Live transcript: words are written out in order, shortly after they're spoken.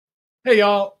Hey,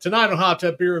 y'all. Tonight on Hot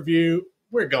Tub Beer Review,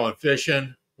 we're going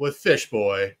fishing with Fish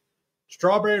Boy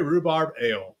Strawberry Rhubarb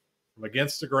Ale from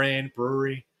Against the Grain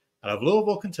Brewery out of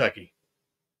Louisville, Kentucky.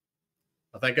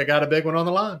 I think I got a big one on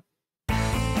the line.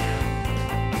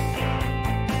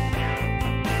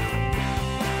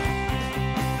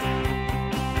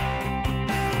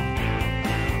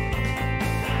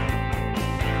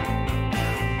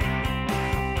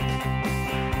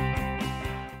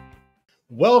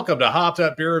 Welcome to Hot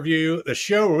Tub Beer Review, the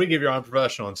show where we give your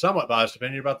unprofessional and somewhat biased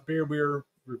opinion about the beer we're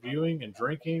reviewing and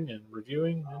drinking and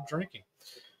reviewing and drinking.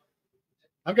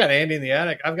 I've got Andy in the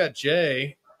attic. I've got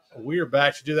Jay. We are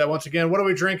back to do that once again. What are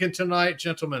we drinking tonight,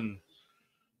 gentlemen?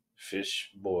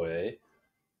 Fish Boy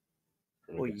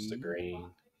from Against the Grain.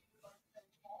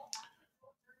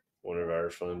 One of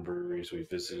our fun breweries we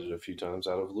visited a few times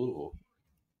out of Louisville.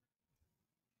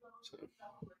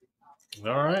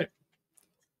 All right.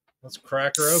 Let's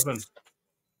crack her open.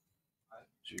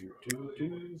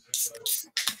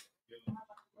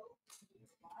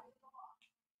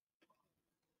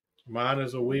 Mine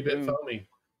is a wee bit foamy.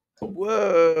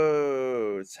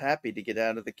 Whoa, it's happy to get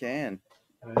out of the can.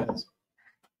 It is.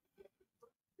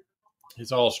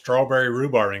 It's all strawberry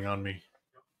rhubarbing on me.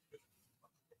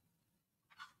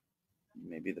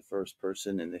 Maybe the first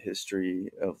person in the history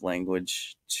of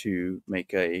language to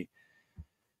make a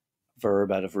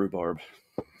verb out of rhubarb.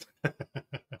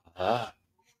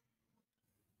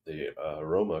 The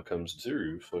aroma comes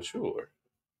through for sure.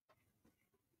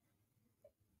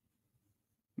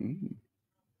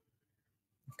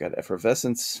 Got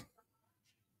effervescence.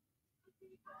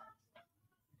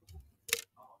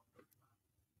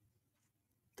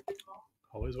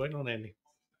 Always waiting on Andy.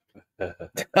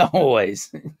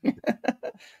 Always.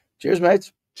 Cheers,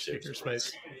 mates. Cheers,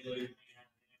 mates.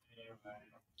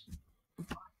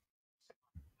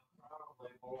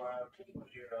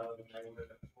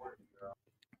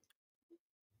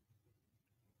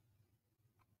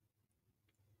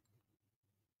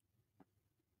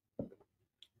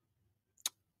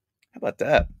 How about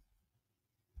that?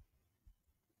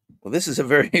 Well, this is a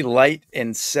very light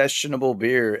and sessionable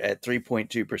beer at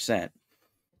 3.2%.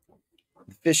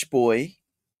 Fish Boy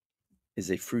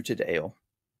is a fruited ale.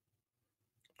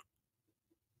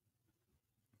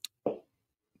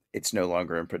 It's no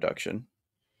longer in production.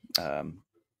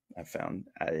 I found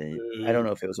I don't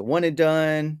know if it was a one and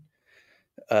done.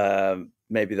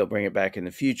 Maybe they'll bring it back in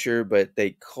the future, but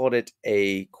they called it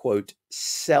a quote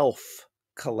self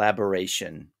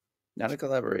collaboration, not a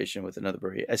collaboration with another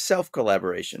brewery, a self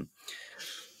collaboration.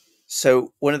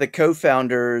 So one of the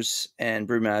co-founders and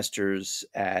brewmasters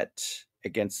at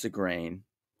Against the Grain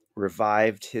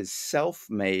revived his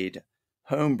self-made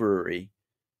home brewery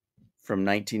from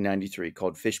 1993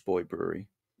 called Fish Boy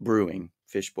Brewing,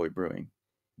 Fish Boy Brewing,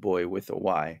 boy with a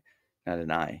Y, not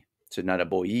an I. So not a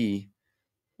boy,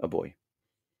 a boy.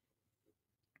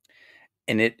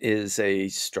 And it is a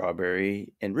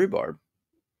strawberry and rhubarb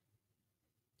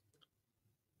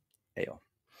ale.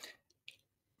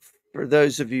 For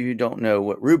those of you who don't know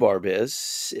what rhubarb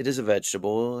is, it is a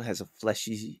vegetable. It has a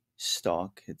fleshy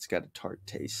stalk. It's got a tart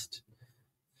taste.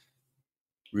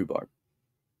 Rhubarb.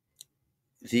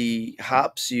 The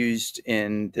hops used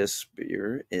in this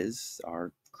beer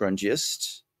are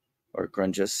grungiest.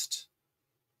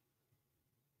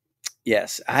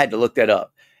 Yes, I had to look that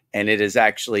up. And it is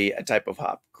actually a type of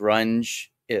hop. Grungeist.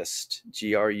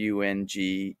 Grungeist.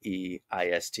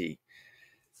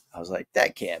 I was like,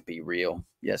 that can't be real.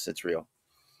 Yes, it's real.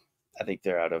 I think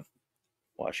they're out of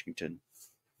Washington.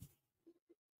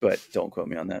 But don't quote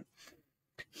me on that.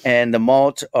 And the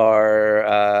malt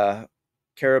are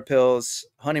Carapils,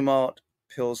 honey malt,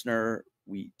 Pilsner,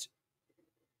 wheat.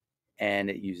 And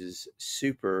it uses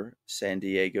super San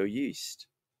Diego yeast.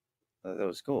 That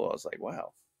was cool. I was like,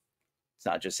 wow. It's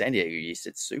not just San Diego yeast,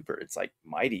 it's super. It's like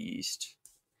mighty yeast.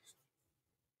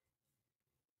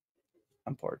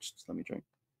 I'm parched. Let me drink.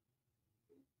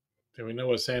 Do we know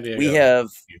what San Diego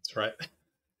yeast, right?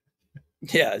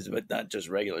 Yeah, but not just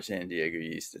regular San Diego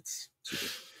yeast. It's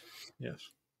super.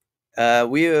 Yes.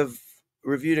 We have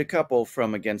reviewed a couple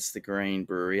from Against the Grain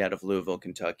Brewery out of Louisville,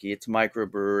 Kentucky. It's a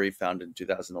microbrewery founded in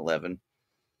 2011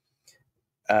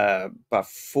 by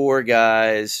four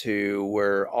guys who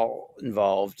were all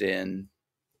involved in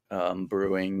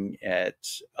brewing at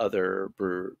other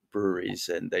breweries,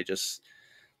 and they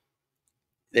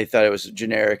thought it was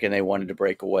generic and they wanted to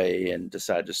break away and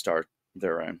decided to start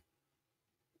their own.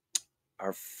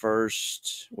 Our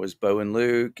first was Bo and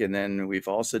Luke, and then we've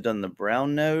also done the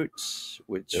Brown Notes,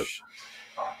 which,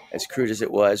 as crude as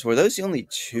it was, were those the only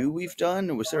two we've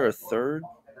done? Or was there a third?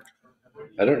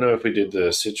 I don't know if we did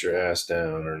the Sit Your Ass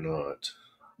Down or not.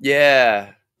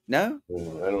 Yeah. No,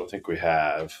 I don't think we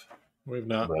have. We've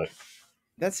not. But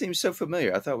that seems so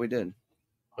familiar. I thought we did.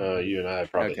 you and I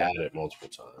have probably Okay. had it multiple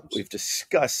times. We've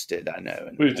discussed it. I know.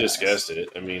 in the We've past. discussed it.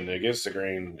 I mean, Against the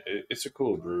Grain, it's a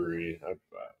cool brewery.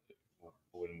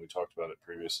 When we talked about it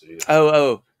previously,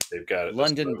 Oh, they've got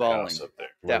London a smokehouse Balling. up there.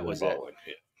 That London was it. Balling,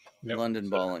 yeah. Yep. London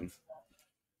Balling.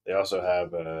 They also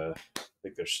have, I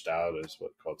think their stout is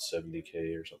called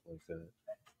 70K or something like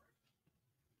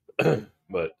that.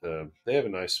 But they have a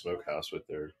nice smokehouse with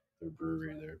their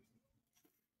brewery there.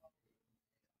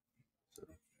 So.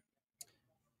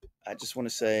 I just want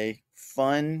to say,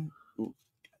 fun.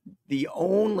 The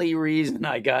only reason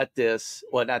I got this,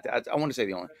 well, not I want to say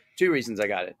the only two reasons I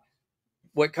got it.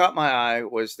 What caught my eye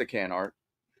was the can art.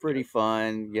 Pretty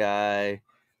fun guy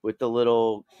with the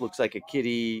little, looks like a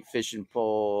kitty fishing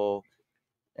pole,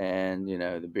 and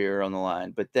the beer on the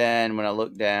line. But then when I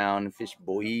looked down, fish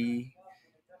boy,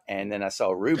 and then I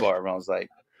saw rhubarb, and I was like,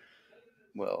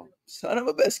 well, son of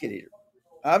a biscuit eater.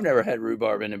 I've never had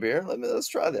rhubarb in a beer. Let's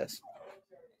try this.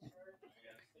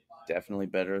 Definitely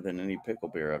better than any pickle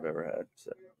beer I've ever had.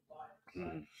 So.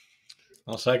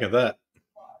 I'll second that.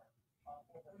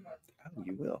 Oh,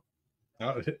 you will.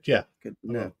 Yeah. Good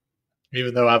to know.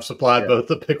 Even though I've supplied both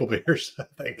the pickle beers, I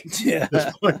think. Yeah. At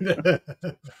this point.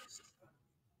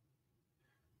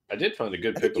 I did find a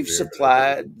good I pickle think you've beer.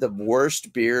 supplied the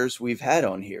worst beers we've had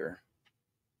on here.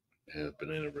 Yeah,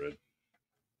 banana bread.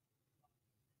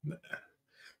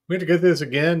 We have to go through this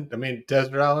again. I mean,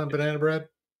 Desert Island banana bread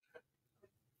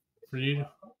for you.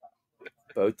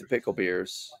 Both the pickle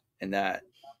beers and that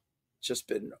just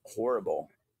been horrible.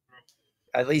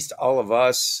 At least all of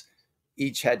us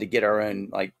each had to get our own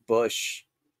like Bush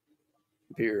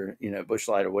beer, Bush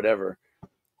Light or whatever.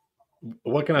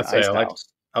 What can I say?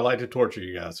 I like to torture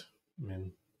you guys. I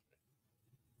mean,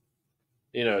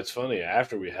 it's funny.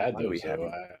 After we had those, I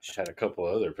had a couple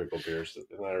other pickle beers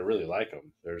and I really like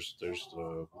them. There's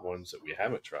the ones that we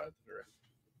haven't tried that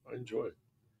I enjoy.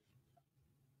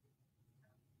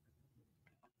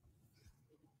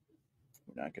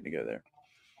 We're not going to go there.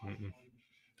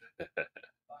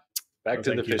 Back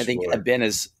to the fish. I think Ben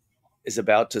is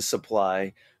about to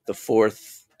supply the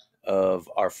fourth of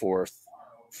our four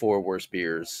worst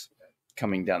beers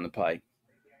coming down the pipe.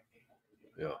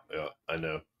 Yeah, I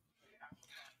know.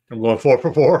 I'm going 4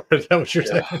 for 4. Is that what you're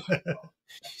saying?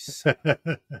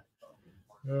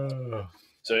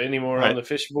 So, any more on the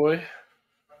fish boy?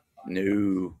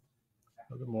 No.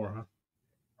 A little more, huh?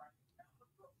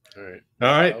 All right. All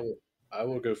right. I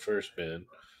will go first, Ben.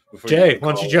 Jay,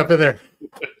 why don't you jump in there?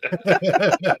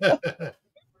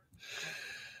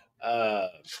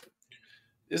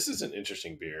 This is an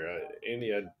interesting beer.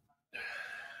 Andy,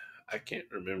 I can't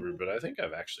remember, but I think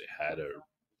I've actually had a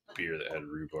beer that had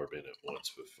rhubarb in it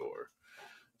once before.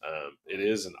 It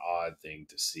is an odd thing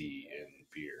to see in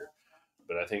beer,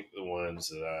 but I think the one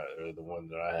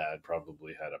that I had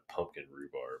probably had a pumpkin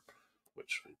rhubarb,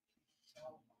 which would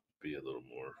be a little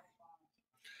more.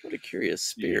 What a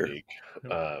curious beer.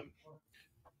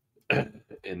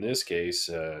 In this case,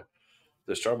 the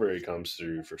strawberry comes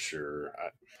through for sure.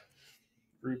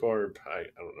 Rhubarb, I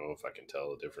don't know if I can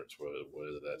tell the difference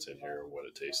whether that's in here or what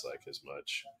it tastes like as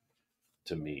much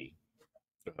to me.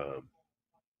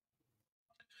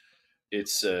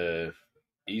 It's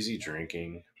easy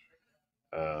drinking,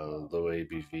 low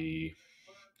ABV.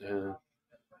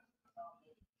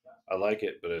 I like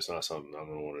it, but it's not something I'm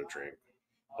going to want to drink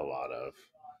a lot of.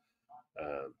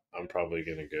 I'm probably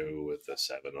going to go with a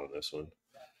 7 on this one.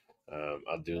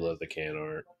 I do love the can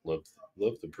art. Love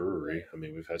the brewery. I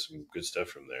mean, we've had some good stuff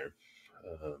from there.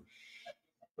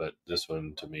 But this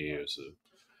one to me is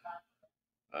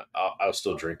I'll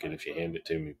still drink it if you hand it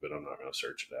to me, but I'm not going to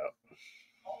search it out.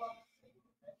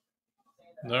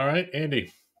 All right,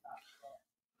 Andy.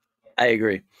 I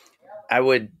agree. I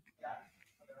would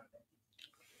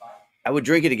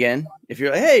drink it again. If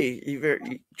you're like, hey, you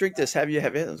drink this, have you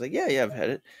had it? I was like, yeah, I've had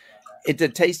it. The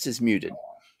taste is muted.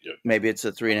 Yep. Maybe it's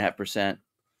a 3.5%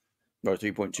 or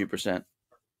 3.2%.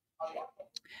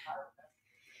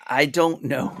 I don't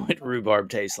know what rhubarb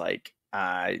tastes like.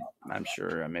 I'm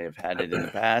sure I may have had it in the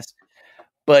past,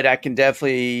 but I can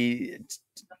definitely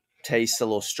taste a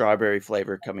little strawberry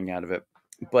flavor coming out of it.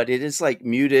 But it is like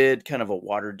muted, kind of a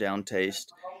watered down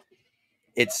taste.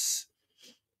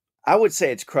 I would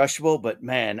say it's crushable, but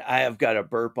man, I have got a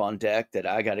burp on deck that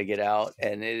I got to get out,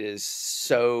 and it is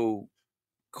so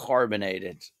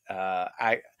carbonated.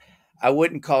 I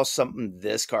wouldn't call something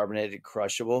this carbonated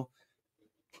crushable.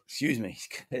 Excuse me,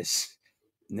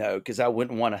 because I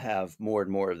wouldn't want to have more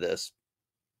and more of this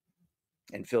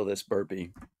and feel this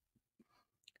burpee.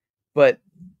 But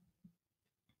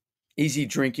easy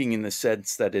drinking in the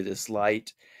sense that it is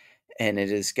light and it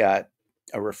has got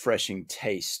a refreshing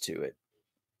taste to it,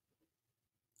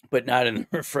 but not in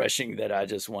refreshing that I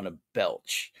just want to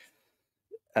belch.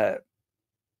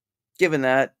 Given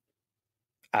that,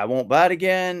 I won't buy it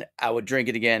again. I would drink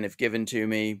it again if given to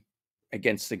me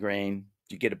against the grain.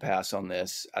 You get a pass on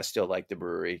this. I still like the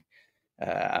brewery.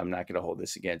 I'm not going to hold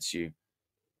this against you.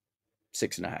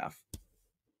 6.5.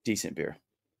 Decent beer.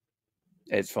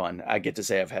 It's fun. I get to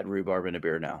say I've had rhubarb in a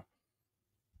beer now.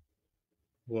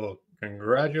 Well,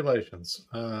 congratulations.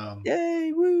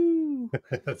 Yay, woo.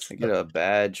 I get a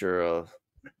badge or a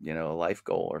life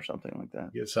goal or something like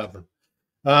that. Get something.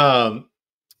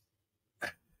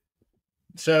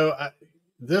 So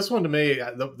this one to me,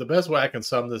 the best way I can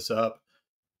sum this up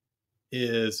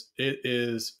is it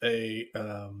is a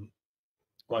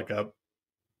like a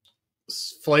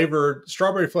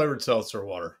strawberry flavored seltzer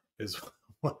water is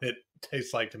what it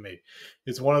tastes like to me.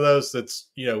 It's one of those that's,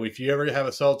 if you ever have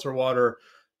a seltzer water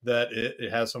that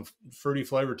it has some fruity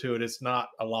flavor to it, it's not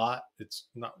a lot. It's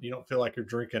not, you don't feel like you're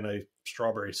drinking a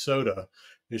strawberry soda.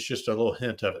 It's just a little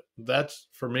hint of it. That's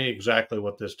for me exactly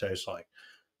what this tastes like.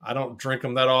 I don't drink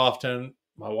them that often.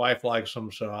 My wife likes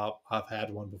them, so I've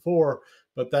had one before,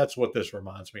 but that's what this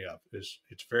reminds me of. It's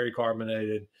very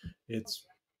carbonated. It's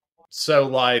so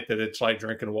light that it's like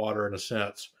drinking water in a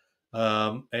sense.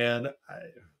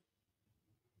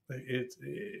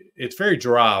 It's very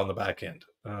dry on the back end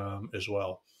as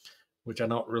well, which I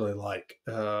don't really like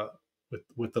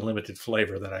with the limited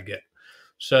flavor that I get.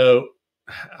 So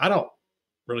I don't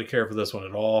really care for this one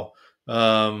at all.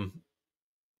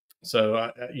 So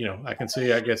I can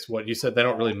see, I guess what you said, they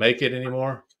don't really make it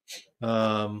anymore.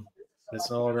 It's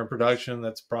no longer in production.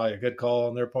 That's probably a good call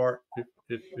on their part,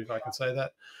 if I can say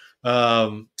that.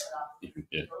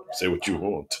 Yeah, say what you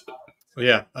want.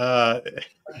 Yeah.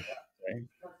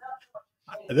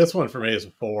 This one for me is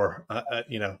a 4.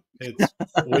 It's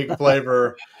weak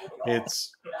flavor.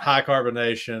 It's high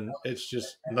carbonation. It's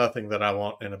just nothing that I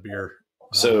want in a beer.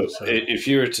 So if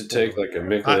you were to take like a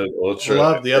Michelob Ultra, I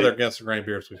love the other against the grain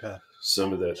beers we've had.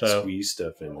 Some of that squeeze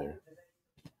stuff in there.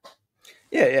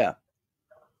 Yeah.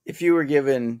 If you were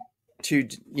given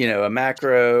a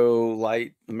macro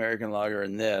light American lager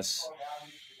and this,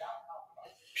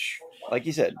 like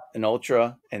you said, an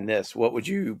ultra and this, what would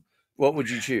you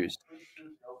choose?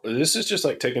 This is just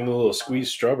like taking the little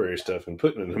squeezed strawberry stuff and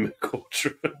putting it in a Michelob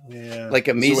Ultra. Yeah, like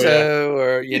a miso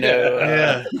or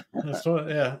That's what,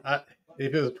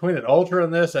 if it was between an ultra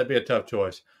and this, that'd be a tough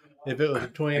choice. If it was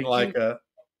between like a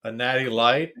natty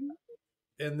light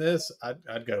and this,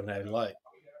 I'd go natty light.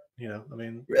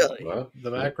 Really,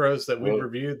 the macros that we've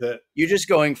reviewed, that you're just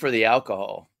going for the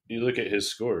alcohol. You look at his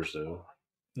scores though.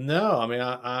 No,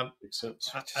 I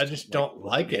just don't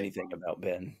like anything about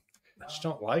Ben. I just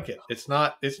don't like it. It's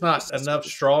not enough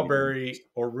strawberry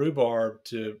or rhbarb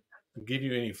to give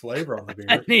you any flavor on the beer.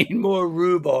 I need more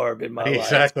rhubarb in my life.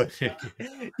 Exactly.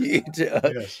 You do.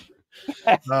 Yes.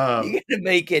 You gotta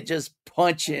make it just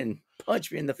punch me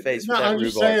in the face. No, with that I'm rhubarb.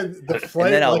 just saying the flavor.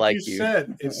 And then I'll like like you you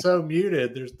said, it's so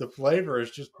muted. There's the flavor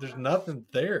is just there's nothing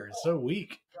there. It's so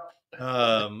weak.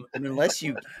 And unless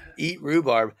you eat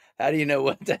rhubarb, how do you know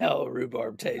what the hell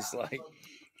rhubarb tastes like?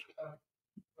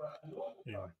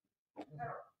 Yeah.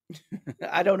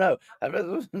 I don't know. That's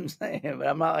what I'm saying, but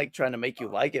I'm not like trying to make you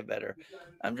like it better.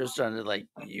 I'm just trying to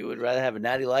you would rather have a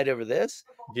natty light over this?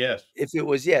 Yes. If it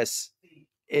was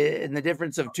in the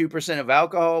difference of 2% of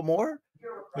alcohol more?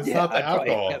 It's not the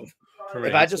alcohol.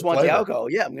 If I just want the alcohol,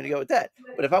 I'm going to go with that.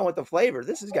 But if I want the flavor,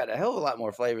 this has got a hell of a lot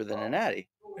more flavor than a natty.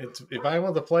 If I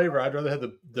want the flavor, I'd rather have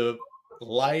the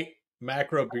light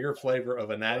macro beer flavor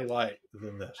of a natty light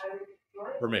than this.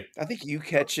 For me, I think you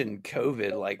catching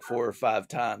COVID like 4 or 5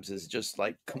 times has just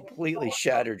completely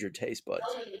shattered your taste buds.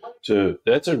 So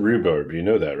that's a rhubarb, you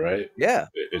know that, right? Yeah,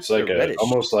 it's like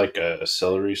almost like a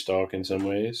celery stalk in some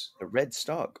ways. A red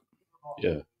stalk.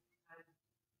 Yeah.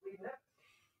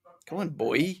 Come on,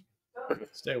 boy.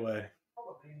 Stay away.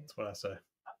 That's what I say.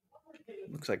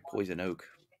 Looks like poison oak.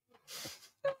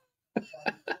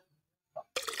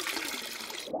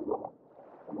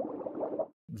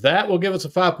 That will give us a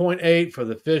 5.8 for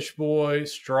the Fish Boy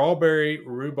Strawberry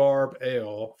Rhubarb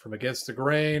Ale from Against the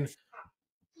Grain.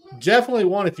 Definitely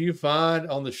one if you find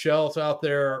on the shelves out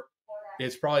there.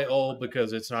 It's probably old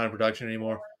because it's not in production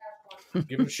anymore.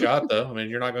 Give it a shot though. I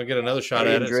mean, you're not going to get another shot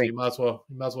at it, so you might as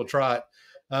well try it.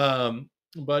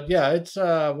 But yeah, it's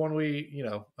one we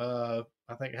I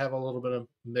think have a little bit of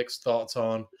mixed thoughts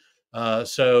on.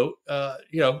 So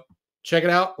check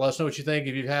it out. Let us know what you think.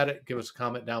 If you've had it, give us a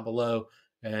comment down below.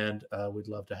 And we'd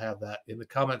love to have that in the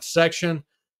comments section.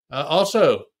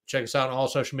 Also, check us out on all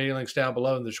social media links down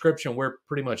below in the description. We're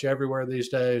pretty much everywhere these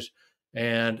days.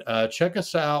 And check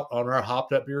us out on our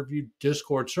Hopped Up Beer Review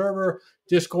Discord server.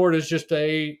 Discord is just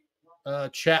a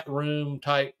chat room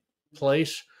type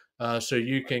place. So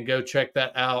you can go check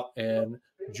that out and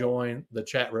join the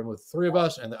chat room with the three of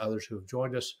us and the others who have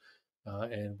joined us.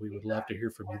 And we would love to hear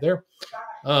from you there.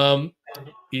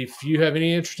 If you have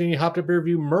any interest in Hopped Up Beer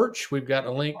Review merch, we've got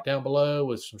a link down below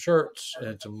with some shirts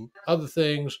and some other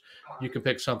things. You can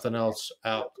pick something else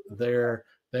out there.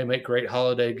 They make great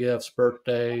holiday gifts,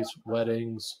 birthdays,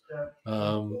 weddings,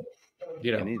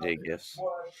 Any day gifts.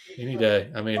 Any day.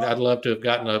 I mean, I'd love to have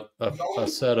gotten a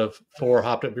set of 4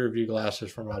 Hopped Up Beer Review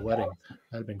glasses for my wedding.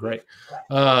 That'd have been great.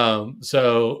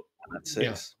 So That's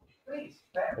 6.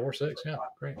 Yeah. 4, 6, yeah,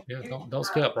 great. Yeah, don't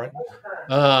skip, right?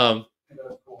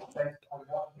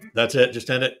 That's it. Just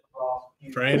end it.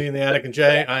 For Andy in the Attic and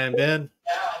Jay, I am Ben.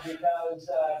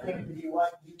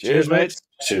 Cheers, mates.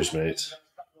 Cheers, mates.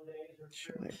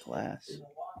 Show that glass.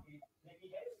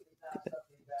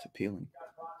 It's appealing.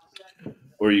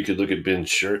 Or you could look at Ben's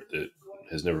shirt that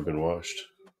has never been washed.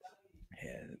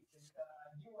 Yeah,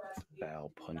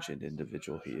 foul, pungent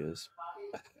individual he is.